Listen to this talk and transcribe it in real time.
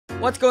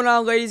What's going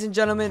on, ladies and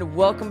gentlemen?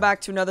 Welcome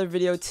back to another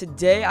video.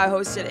 Today I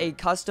hosted a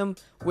custom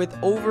with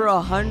over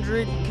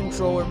 100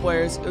 controller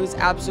players. It was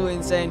absolutely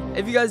insane.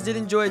 If you guys did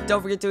enjoy it,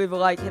 don't forget to leave a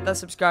like, hit that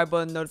subscribe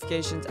button,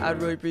 notifications.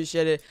 I'd really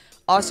appreciate it.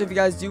 Also, if you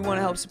guys do want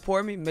to help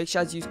support me, make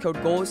sure to use code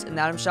Ghoulz in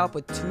the item shop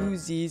with 2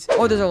 Z's.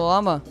 Oh, there's a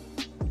llama.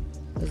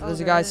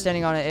 There's a guy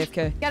standing on it,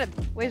 AFK. Get him.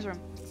 Waves room.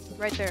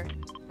 Right there.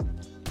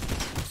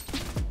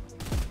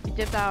 He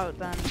dipped out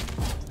then.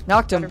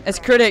 Knocked him. It's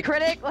critic.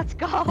 Critic, let's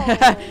go.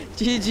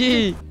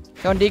 GG.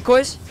 Going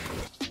decoys?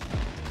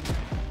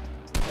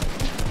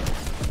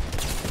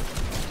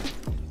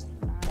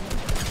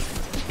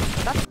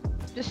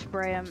 Just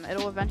spray him.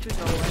 It'll eventually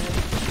go away.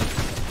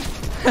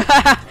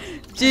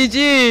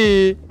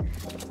 GG.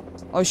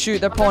 Oh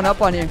shoot, they're pulling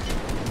up on you.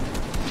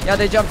 Yeah,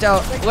 they jumped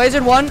out.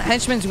 Lasered one.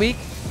 Henchman's weak.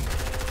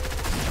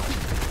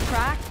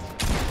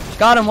 Cracked.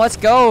 Got him. Let's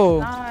go.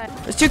 Nice.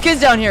 There's 2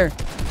 kids down here.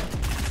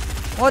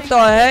 What the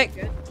heck?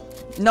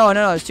 No,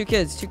 there's 2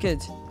 kids. 2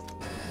 kids.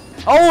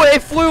 Oh,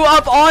 it flew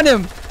up on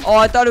him. Oh,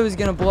 I thought it was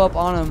gonna blow up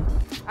on him.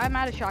 I'm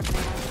out of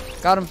shotgun.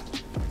 Got him.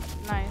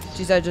 Nice.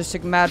 Jeez, I just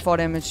took mad fall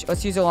damage.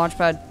 Let's use a launch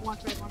pad.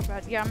 Launch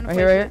pad. Yeah, I'm gonna Right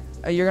here, right here.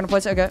 Oh, you're gonna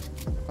place it? Okay.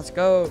 Let's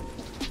go.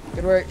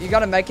 Good work. You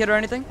got a med kit or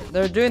anything?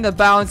 They're doing the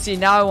bouncy.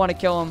 Now I want to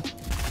kill him.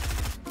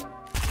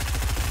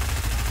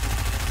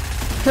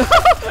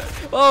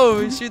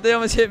 Oh, shoot. They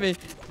almost hit me.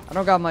 I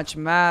don't got much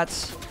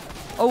mats.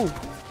 Oh,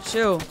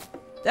 chill.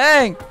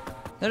 Dang.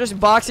 They're just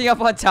boxing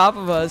up on top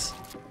of us.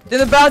 Did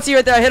the bouncy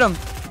right there. I hit him.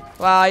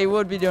 Wow, he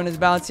would be doing his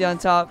bouncy on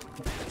top.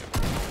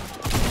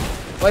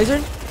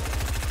 Laser.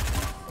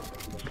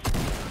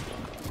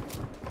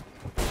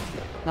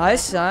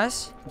 Nice,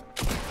 nice.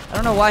 I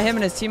don't know why him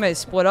and his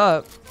teammates split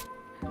up.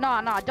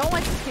 Nah, don't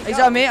let this kid He's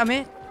go. on me,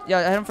 Yeah,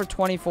 I hit him for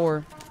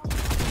 24.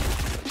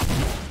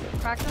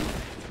 Cracked him.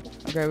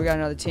 Okay, we got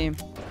another team.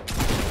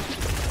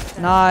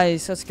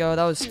 Nice, let's go.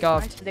 That was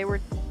scuffed. They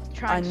were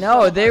trying. I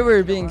know, they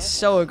were being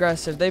so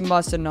aggressive. They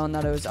must have known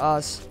that it was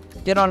us.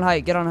 Get on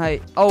height, get on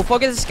height. Oh,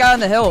 focus this guy on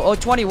the hill. Oh,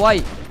 20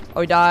 white.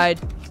 Oh, he died.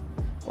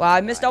 Wow,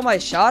 I missed all my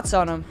shots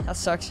on him. That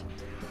sucks.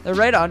 They're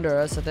right under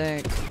us, I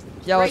think.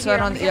 Yeah, right let's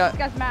head on. Yeah. Get this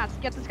guy's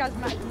mask. Get this guy's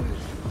mask.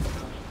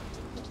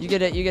 You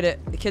get it, you get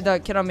it. Kid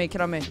on me, kid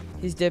on me.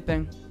 He's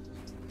dipping.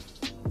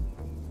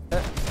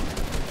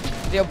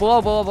 Yeah,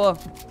 blow.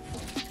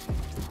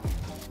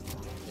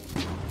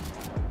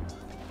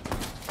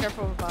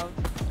 Careful above.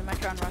 They might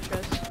try and rush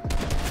us.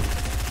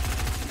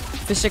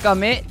 Fish stick on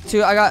me.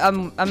 2.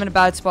 I'm in a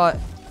bad spot.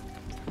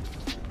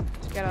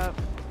 Get up.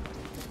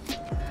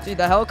 Dude,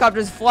 the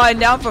helicopter's flying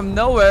down from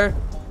nowhere.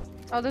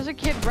 Oh, there's a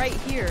kid right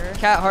here.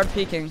 Cat hard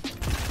peeking.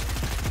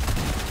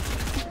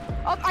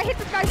 Oh, I hit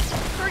this guy.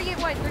 38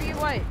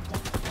 white.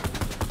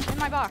 In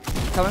my box.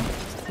 Coming.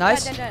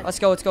 Nice. Dead. Let's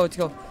go.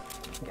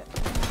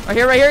 Right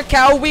here.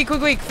 Cow. Weak.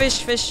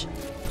 Fish.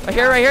 Right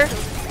here.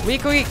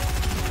 Weak.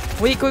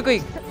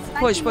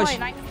 Push.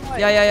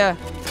 Yeah.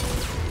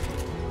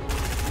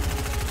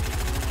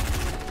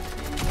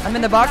 I'm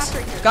in the box.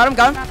 Got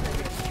him.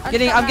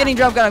 I'm getting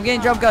drum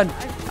gun.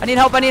 I need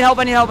help.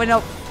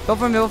 Go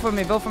for me.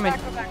 Go back.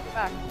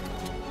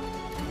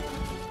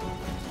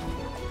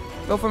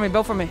 Build for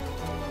me.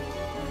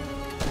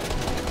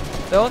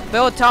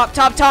 Build.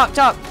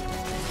 Top.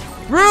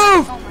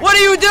 Roof! What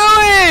are you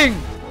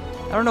doing?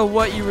 I don't know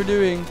what you were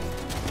doing.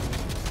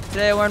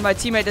 Today I learned my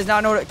teammate does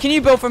not know what. Can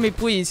you build for me,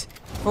 please?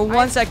 For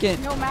 1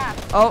 second. No map.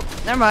 Oh,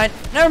 never mind.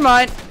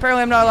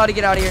 Apparently I'm not allowed to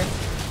get out of here.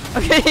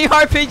 Okay,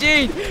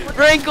 RPG.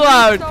 Rain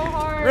cloud. So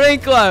hard. Rain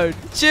cloud.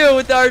 Chill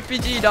with the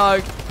RPG,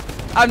 dog.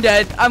 I'm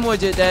dead. I'm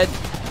legit dead.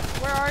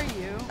 Where are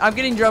you? I'm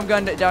getting drum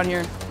gunned down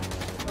here.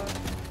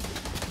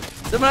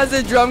 Someone has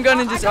a drum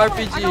gun and just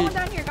RPG. I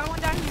got one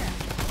down here.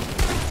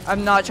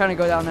 I'm not trying to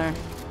go down there.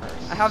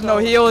 I have no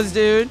heals,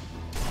 dude.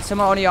 It's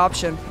my only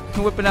option.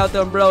 I'm whipping out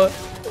the umbrella.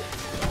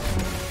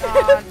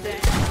 God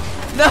dang.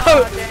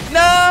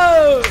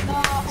 No!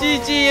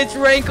 GG, it's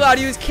Rain Cloud.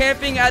 He was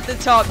camping at the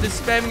top,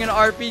 just spamming an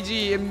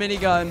RPG and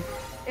minigun.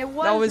 It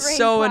was That was Rain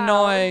so Cloud.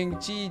 annoying.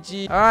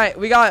 GG. Alright,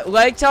 we got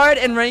Legtard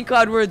and Rain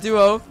Cloud. We're a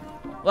duo.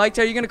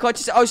 Legtard, you gonna clutch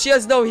this? Oh, she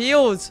has no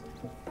heals.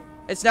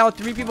 It's now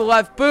 3 people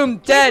left. Boom,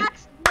 dead.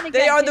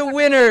 They are the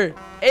winner.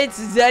 It's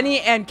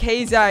Zenny and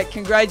Kazak.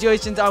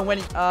 Congratulations on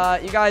winning.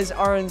 You guys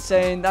are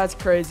insane. That's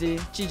crazy.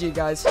 GG,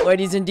 guys.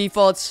 Ladies and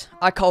defaults,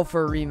 I call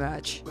for a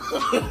rematch.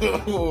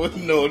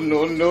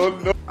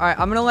 No. Alright,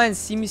 I'm gonna land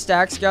see me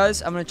stacks,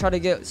 guys. I'm gonna try to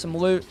get some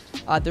loot.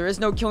 There is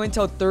no killing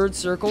until 3rd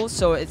circle,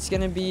 so it's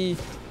gonna be...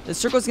 The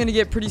circle's gonna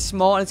get pretty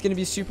small, and it's gonna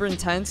be super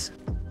intense.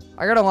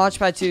 I got a launch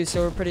pad, too,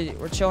 so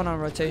we're chilling on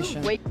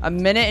rotation. Wait. A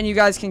minute, and you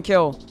guys can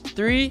kill.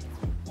 3,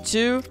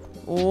 2,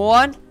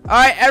 1.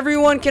 Alright,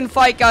 everyone can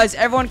fight, guys.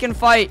 Everyone can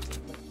fight.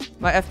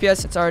 My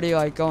FPS, it's already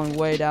like going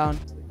way down.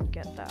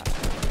 Get that.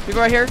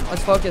 People right here.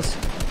 Let's focus.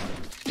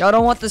 Y'all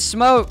don't want the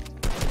smoke.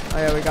 Oh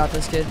yeah, we got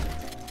this kid.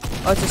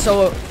 Oh, it's a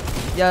solo.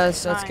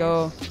 Yes, let's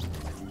go.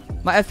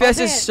 My FPS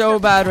is so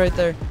bad right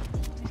there.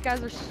 These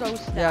guys are so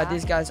stacked. Yeah,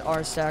 these guys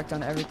are stacked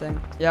on everything.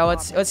 Yeah,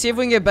 let's see if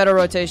we can get better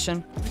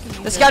rotation.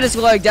 This guy just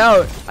legged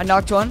out. I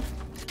knocked one.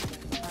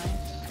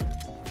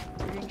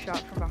 getting shot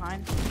from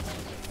behind.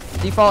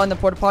 Default in the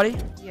porta potty?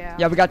 Yeah.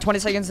 Yeah, we got 20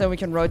 seconds, then we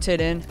can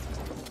rotate in.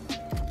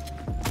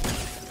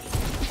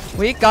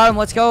 We got him.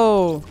 Let's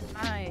go.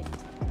 Nice.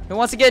 Who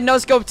wants to get no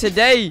scope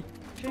today?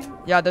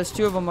 Yeah, there's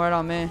 2 of them right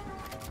on me.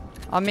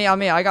 On me.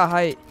 I got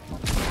height.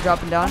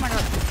 Dropping down. Oh my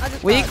god. I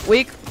just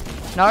Weak.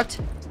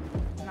 Knocked.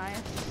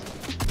 Nice.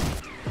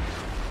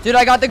 Dude,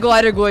 I got the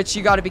glider glitch.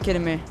 You gotta be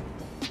kidding me.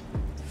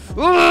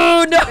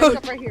 Ooh, no.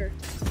 Up right here.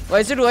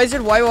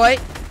 Lasered. White.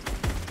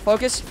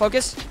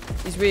 Focus.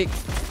 He's weak.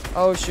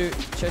 Oh, shoot.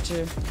 Shit.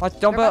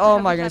 Don't put. Oh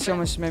my goodness. He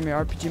almost made me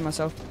RPG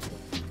myself.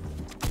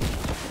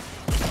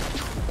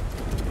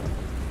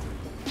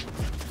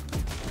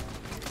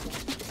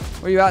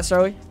 Where you at,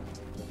 Starly?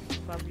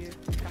 Above you.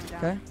 Coming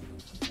down. Okay.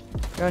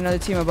 Got another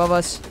team above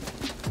us.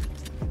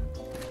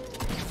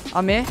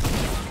 On me.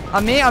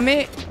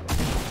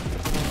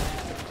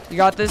 You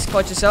got this.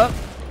 Clutch us up.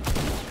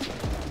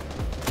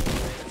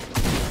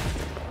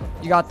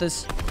 You got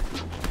this.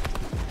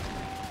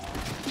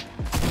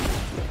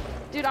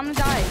 Dude, I'm gonna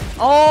die.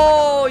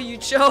 Oh, you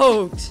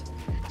choked.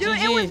 Dude,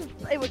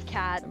 GG. it was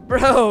cat.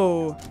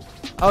 Bro.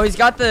 Oh, he's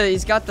got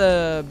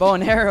the bow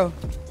and arrow.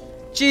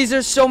 Jeez,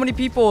 there's so many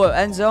people.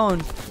 End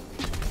zone.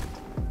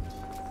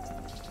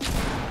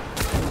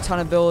 A ton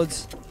of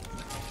builds.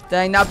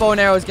 Dang, that bow and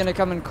arrow is gonna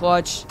come in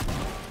clutch.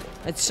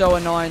 It's so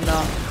annoying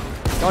though.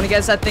 Going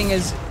against that thing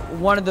is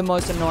one of the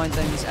most annoying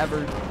things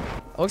ever.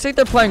 Looks like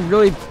they're playing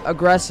really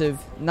aggressive.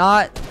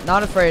 Not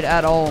afraid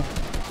at all.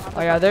 Oh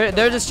yeah,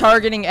 they're just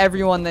targeting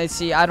everyone they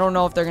see. I don't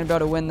know if they're gonna be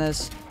able to win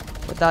this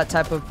with that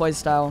type of play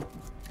style.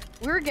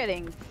 We're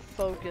getting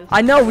focused.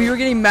 I know, we were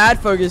getting mad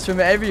focus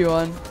from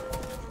everyone.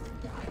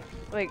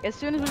 Like, as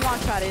soon as we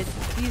want shot it,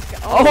 these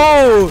guys.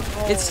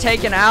 Oh, it's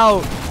taken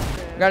out.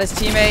 Got his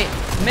teammate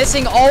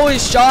missing all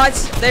his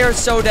shots. They are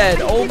so dead.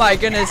 Oh my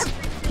goodness.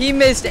 He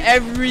missed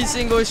every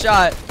single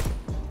shot.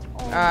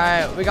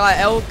 Alright, we got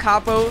El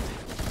Capo.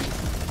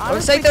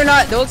 Looks like they're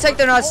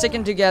not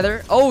sticking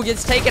together. Oh,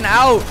 gets taken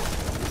out.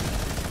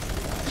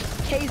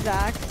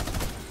 K-Zach.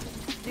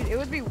 Dude, it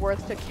would be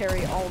worth to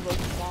carry all those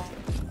bombs.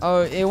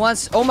 Oh, it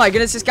wants. Oh my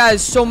goodness, this guy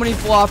has so many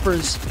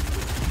floppers.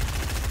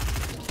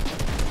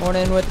 Going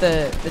in with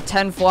the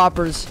 10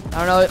 floppers.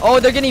 I don't know. Oh,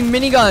 they're getting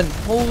minigun.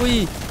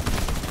 Holy.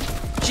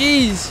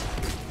 Jeez.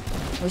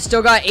 We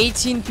still got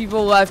 18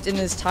 people left in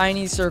this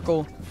tiny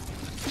circle.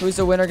 Who's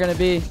the winner gonna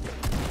be?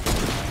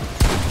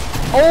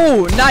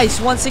 Oh, nice.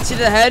 160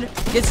 to the head.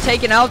 Gets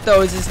taken out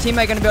though. Is his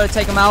teammate gonna be able to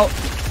take him out?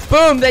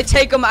 Boom, they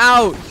take him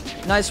out.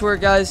 Nice work,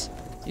 guys.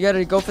 You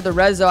gotta go for the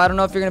res though. I don't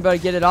know if you're gonna be able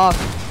to get it off.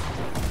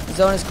 The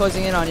zone is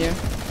closing in on you.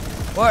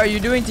 What are you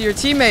doing to your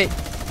teammate?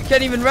 You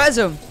can't even res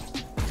him.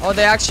 Oh,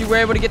 they actually were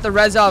able to get the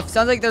res off.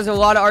 Sounds like there's a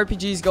lot of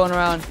RPGs going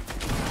around.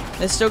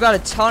 They still got a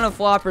ton of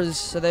floppers,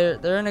 so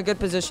they're in a good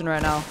position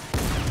right now.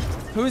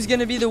 Who's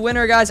gonna be the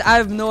winner, guys? I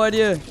have no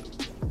idea.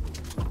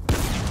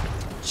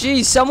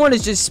 Geez, someone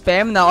is just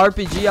spamming that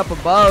RPG up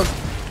above.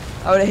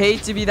 I would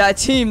hate to be that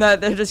team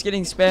that they're just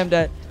getting spammed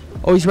at.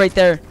 Oh, he's right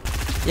there.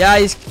 Yeah,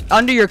 he's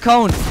under your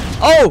cone.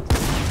 Oh!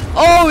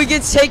 Oh, he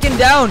gets taken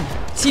down.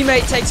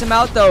 Teammate takes him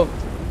out, though.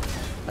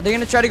 Are they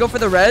gonna try to go for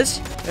the res?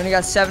 They only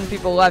got 7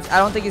 people left. I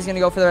don't think he's gonna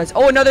go for the res.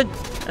 Oh, another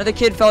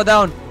kid fell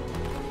down.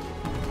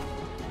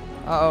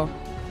 Uh-oh.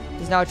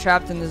 He's now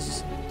trapped in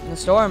the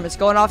storm. It's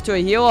going off to a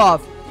heal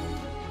off.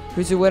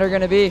 Who's the winner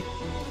gonna be?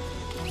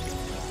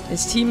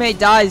 His teammate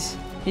dies.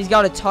 He's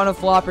got a ton of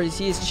floppers.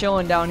 He is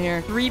chilling down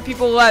here. 3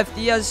 people left.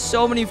 He has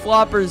so many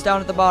floppers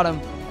down at the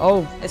bottom.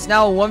 Oh, it's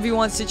now a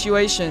 1v1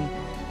 situation.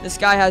 This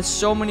guy has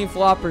so many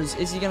floppers.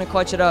 Is he gonna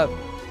clutch it up?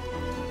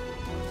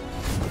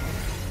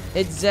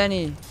 It's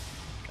Zenny.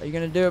 Are you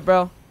gonna do it,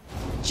 bro?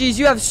 Jeez,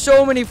 you have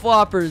so many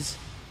floppers.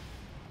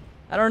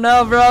 I don't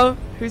know, bro.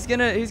 Who's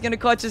gonna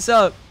clutch this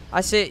up?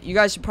 I say you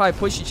guys should probably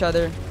push each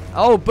other.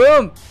 Oh,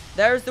 boom.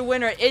 There's the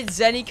winner. It's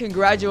Zenny.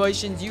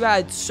 Congratulations. You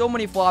had so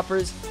many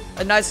floppers.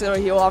 A nice little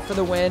heal off for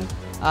the win.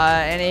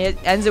 And it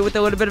ends it with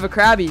a little bit of a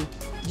Krabby.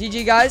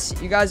 GG, guys.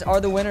 You guys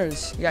are the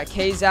winners. You got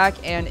K-Zach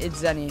and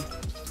It's Zenny.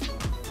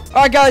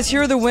 Alright, guys.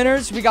 Here are the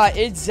winners. We got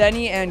It's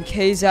Zenny and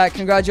K-Zach.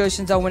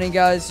 Congratulations on winning,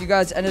 guys. You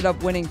guys ended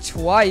up winning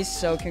twice.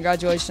 So,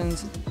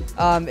 congratulations.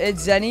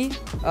 It's Zenny.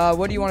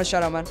 What do you want to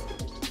shout out, man?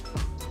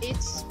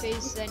 It's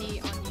Space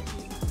Zenny on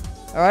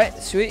YouTube. Alright,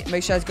 sweet.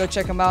 Make sure you guys go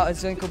check him out.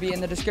 His link will be in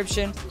the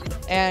description.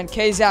 And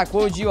K-Zach,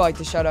 what would you like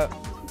to shout out?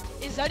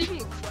 Is that even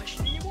a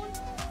question anymore?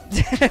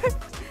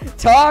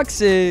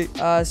 Toxic.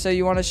 So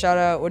you want to shout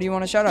out? What do you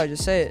want to shout out?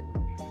 Just say it.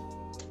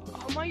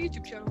 On my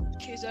YouTube channel,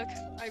 K-Zach,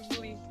 I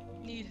really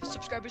need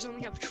subscribers. I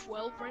only have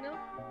 12 right now.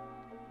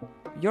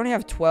 You only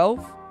have 12?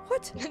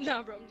 What?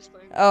 Nah, bro, I'm just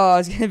playing. Oh, I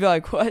was gonna be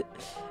like, what?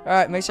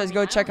 Alright, make sure you guys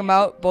go check them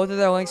out. Both of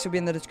their links will be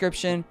in the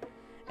description.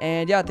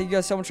 And yeah, thank you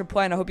guys so much for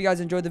playing. I hope you guys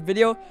enjoyed the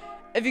video.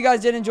 If you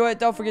guys did enjoy it,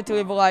 don't forget to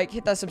leave a like,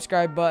 hit that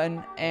subscribe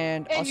button,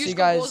 and I'll see you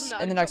guys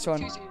in the next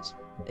one.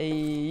 Hey,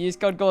 use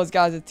code Ghoulz,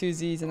 guys, with 2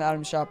 Z's in the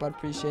item shop. I'd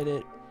appreciate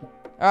it.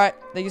 Alright,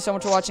 thank you so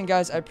much for watching,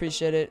 guys. I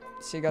appreciate it.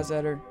 See you guys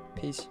later.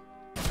 Peace.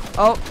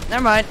 Oh,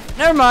 never mind.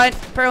 Never mind.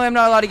 Apparently I'm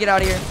not allowed to get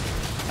out of here.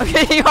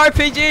 Okay,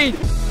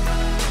 RPG.